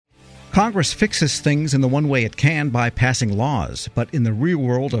Congress fixes things in the one way it can by passing laws, but in the real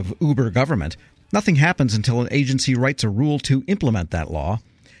world of Uber government, nothing happens until an agency writes a rule to implement that law.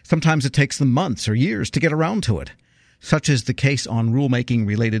 Sometimes it takes them months or years to get around to it. Such is the case on rulemaking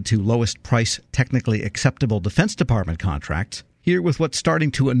related to lowest price, technically acceptable Defense Department contracts. Here with what's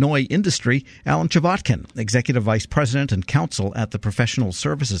starting to annoy industry, Alan Chvotkin, Executive Vice President and Counsel at the Professional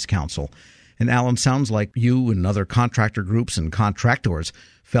Services Council. And Alan, sounds like you and other contractor groups and contractors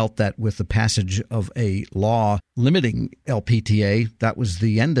felt that with the passage of a law limiting LPTA, that was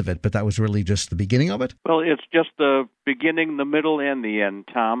the end of it, but that was really just the beginning of it? Well, it's just the beginning, the middle, and the end,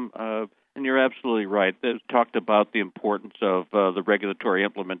 Tom. And you're absolutely right. They've talked about the importance of the regulatory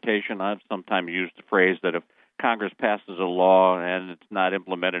implementation. I've sometimes used the phrase that if Congress passes a law and it's not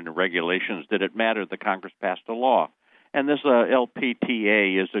implemented in regulations, did it matter that Congress passed a law? And this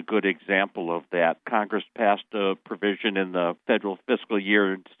LPTA is a good example of that. Congress passed a provision in the federal fiscal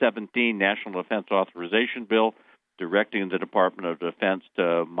year 17 National Defense Authorization Bill directing the Department of Defense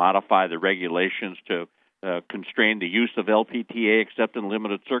to modify the regulations to constrain the use of LPTA except in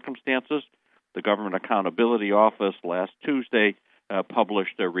limited circumstances. The Government Accountability Office last Tuesday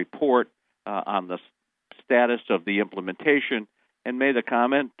published a report on the status of the implementation and made a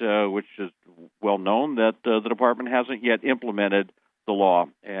comment, which is well known, that the department hasn't yet implemented the law.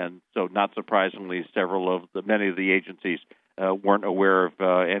 And so, not surprisingly, many of the agencies weren't aware of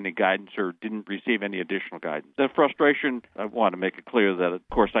any guidance or didn't receive any additional guidance. The frustration, I want to make it clear that, of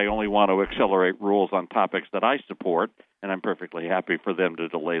course, I only want to accelerate rules on topics that I support, and I'm perfectly happy for them to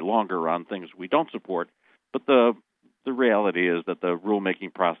delay longer on things we don't support. But the reality is that the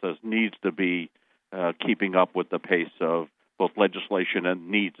rulemaking process needs to be keeping up with the pace of both legislation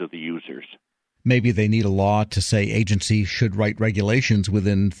and needs of the users. Maybe they need a law to say agencies should write regulations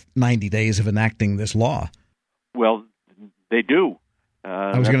within 90 days of enacting this law. Well, they do.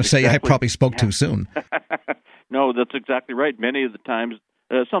 I was going to say I probably spoke too soon. No, that's exactly right. Many of the times,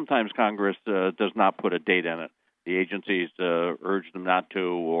 sometimes Congress does not put a date in it. The agencies urge them not to,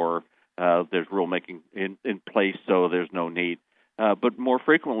 or there's rulemaking in place, so there's no need. But more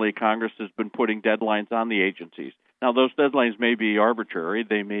frequently, Congress has been putting deadlines on the agencies. Now, those deadlines may be arbitrary.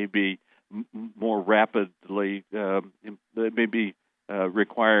 They may be more rapidly, they may be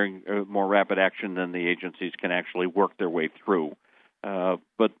requiring more rapid action than the agencies can actually work their way through.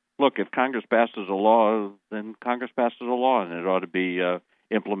 But look, if Congress passes a law, then Congress passes a law, and it ought to be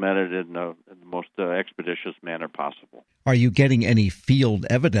implemented in the most expeditious manner possible. Are you getting any field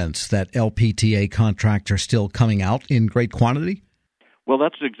evidence that LPTA contracts are still coming out in great quantity? Well,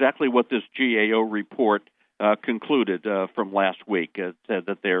 that's exactly what this GAO report concluded from last week. It said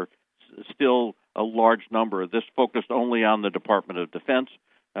that there's still a large number. This focused only on the Department of Defense,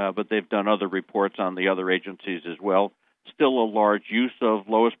 but they've done other reports on the other agencies as well. Still a large use of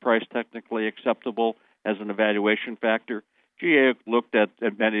lowest price technically acceptable as an evaluation factor. GAO looked at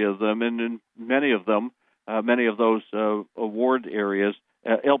many of them, and in many of those award areas,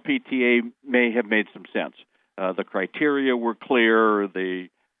 LPTA may have made some sense. The criteria were clear.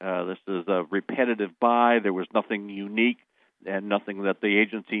 This is a repetitive buy. There was nothing unique and nothing that the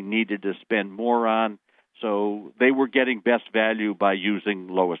agency needed to spend more on. So they were getting best value by using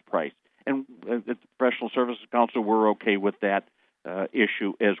lowest price. And the Professional Services Council were okay with that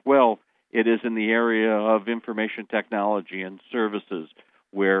issue as well. It is in the area of information technology and services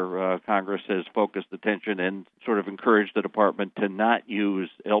where Congress has focused attention and sort of encouraged the department to not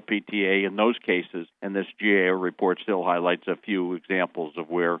use LPTA in those cases. And this GAO report still highlights a few examples of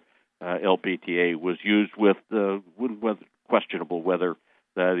where LPTA was used with questionable whether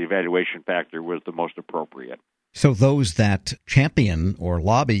the evaluation factor was the most appropriate. So those that champion or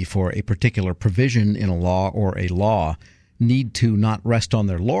lobby for a particular provision in a law or a law need to not rest on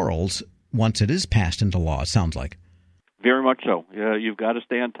their laurels once it is passed into law, it sounds like. Very much so. You've got to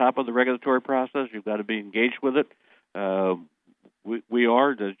stay on top of the regulatory process. You've got to be engaged with it. We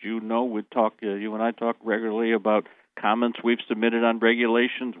are, as you know, you and I talk regularly about comments we've submitted on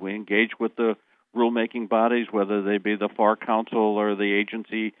regulations. We engage with the rulemaking bodies, whether they be the FAR Council or the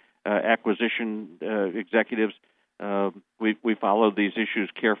agency acquisition executives. We follow these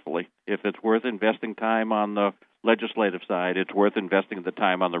issues carefully. If it's worth investing time on the legislative side, it's worth investing the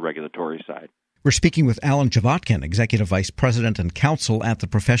time on the regulatory side. We're speaking with Alan Chvotkin, Executive Vice President and Counsel at the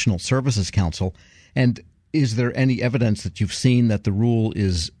Professional Services Council. And is there any evidence that you've seen that the rule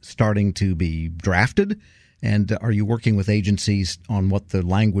is starting to be drafted? And are you working with agencies on what the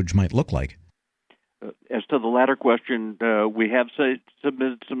language might look like? As to the latter question, we have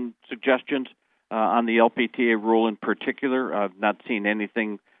submitted some suggestions on the LPTA rule in particular. I've not seen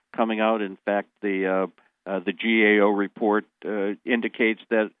anything coming out. In fact, the GAO report indicates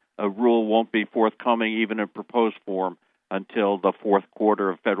that a rule won't be forthcoming, even in proposed form, until the fourth quarter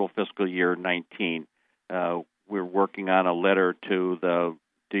of federal fiscal year 19. We're working on a letter to the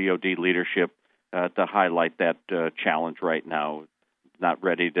DoD leadership to highlight that challenge right now. Not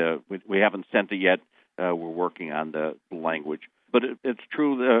ready to. We haven't sent it yet. We're working on the language. But it's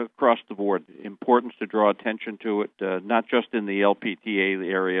true across the board. Importance to draw attention to it, not just in the LPTA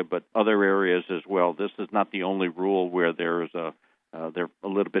area, but other areas as well. This is not the only rule where they're a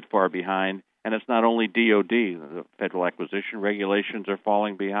little bit far behind. And it's not only DoD. The federal acquisition regulations are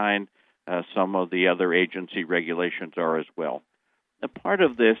falling behind. Some of the other agency regulations are as well. A part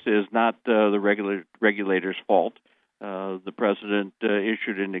of this is not the regulators' fault. The president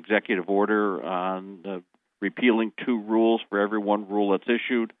issued an executive order on repealing 2 rules for every 1 rule that's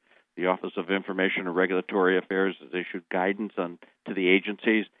issued. The Office of Information and Regulatory Affairs has issued guidance to the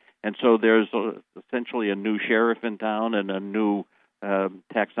agencies. And so there's essentially a new sheriff in town and a new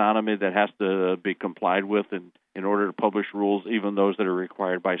taxonomy that has to be complied with in order to publish rules, even those that are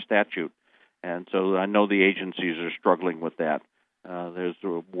required by statute. And so I know the agencies are struggling with that. There's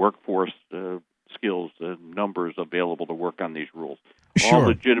workforce skills and numbers available to work on these rules. Sure. All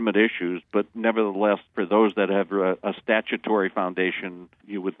legitimate issues, but nevertheless, for those that have a statutory foundation,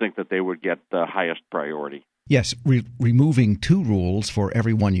 you would think that they would get the highest priority. Yes, removing 2 rules for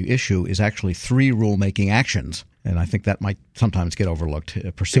every one you issue is actually 3 rulemaking actions. And I think that might sometimes get overlooked,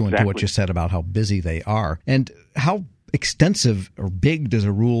 pursuant to what you said about how busy they are. And how extensive or big does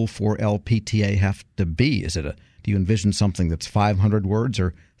a rule for LPTA have to be? Do you envision something that's 500 words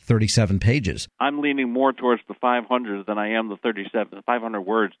or 37 pages? I'm leaning more towards the 500 than I am the 500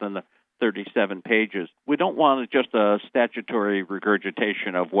 words than the 37 pages. We don't want just a statutory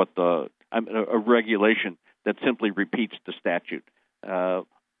regurgitation of what a regulation that simply repeats the statute.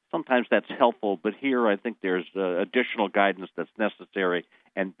 Sometimes that's helpful, but here I think there's additional guidance that's necessary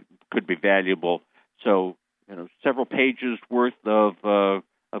and could be valuable. So, several pages worth of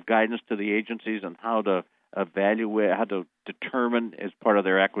guidance to the agencies on how to evaluate, how to determine as part of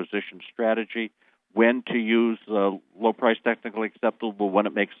their acquisition strategy when to use low price technically acceptable, when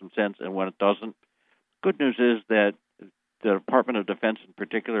it makes some sense and when it doesn't. Good news is that the Department of Defense in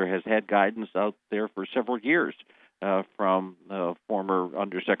particular has had guidance out there for several years from former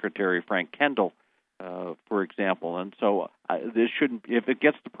Undersecretary Frank Kendall, for example. And so this shouldn't, if it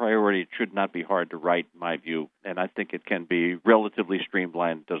gets the priority, it should not be hard to write, in my view. And I think it can be relatively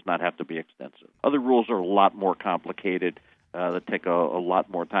streamlined, does not have to be extensive. Other rules are a lot more complicated, that take a lot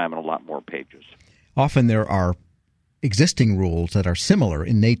more time and a lot more pages. Often there are existing rules that are similar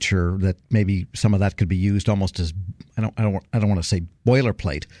in nature that maybe some of that could be used almost as, I don't want to say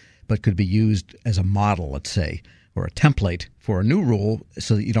boilerplate, but could be used as a model, let's say, or a template for a new rule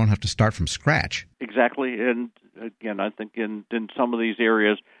so that you don't have to start from scratch. Exactly. And again, I think in some of these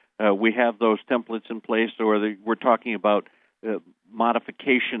areas, we have those templates in place, or we're talking about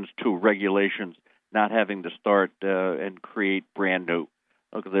modifications to regulations, not having to start and create brand new.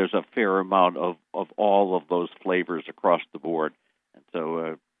 There's a fair amount of all of those flavors across the board. And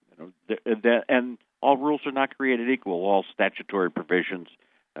so, and all rules are not created equal. All statutory provisions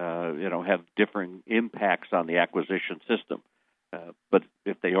have differing impacts on the acquisition system. But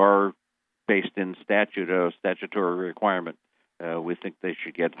if they are based in statute, a statutory requirement, we think they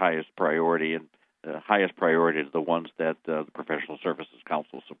should get highest priority, and highest priority is the ones that the Professional Services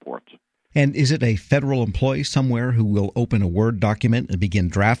Council supports. And is it a federal employee somewhere who will open a Word document and begin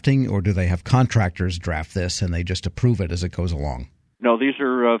drafting, or do they have contractors draft this and they just approve it as it goes along? No, these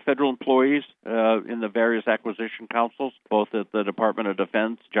are federal employees in the various acquisition councils, both at the Department of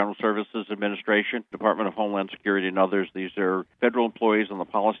Defense, General Services Administration, Department of Homeland Security, and others. These are federal employees on the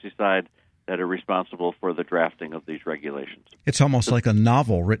policy side that are responsible for the drafting of these regulations. It's almost like a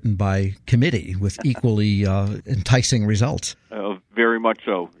novel written by committee with equally enticing results. Very much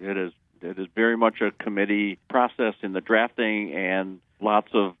so. It is very much a committee process in the drafting and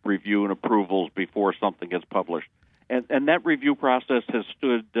lots of review and approvals before something gets published. And that review process has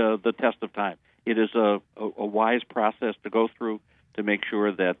stood the test of time. It is a wise process to go through to make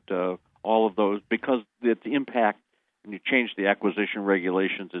sure that all of those, because its impact, when you change the acquisition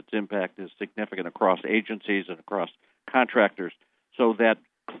regulations, its impact is significant across agencies and across contractors. So that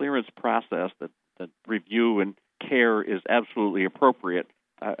clearance process, that review and care is absolutely appropriate.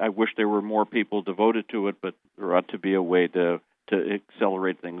 I wish there were more people devoted to it, but there ought to be a way to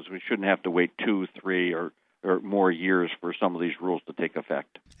accelerate things. We shouldn't have to wait 2, 3, or more years for some of these rules to take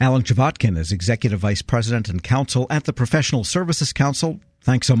effect. Alan Chvotkin is Executive Vice President and Counsel at the Professional Services Council.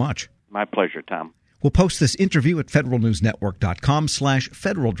 Thanks so much. My pleasure, Tom. We'll post this interview at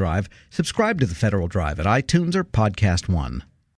federalnewsnetwork.com/Federal Drive. Subscribe to the Federal Drive at iTunes or Podcast One.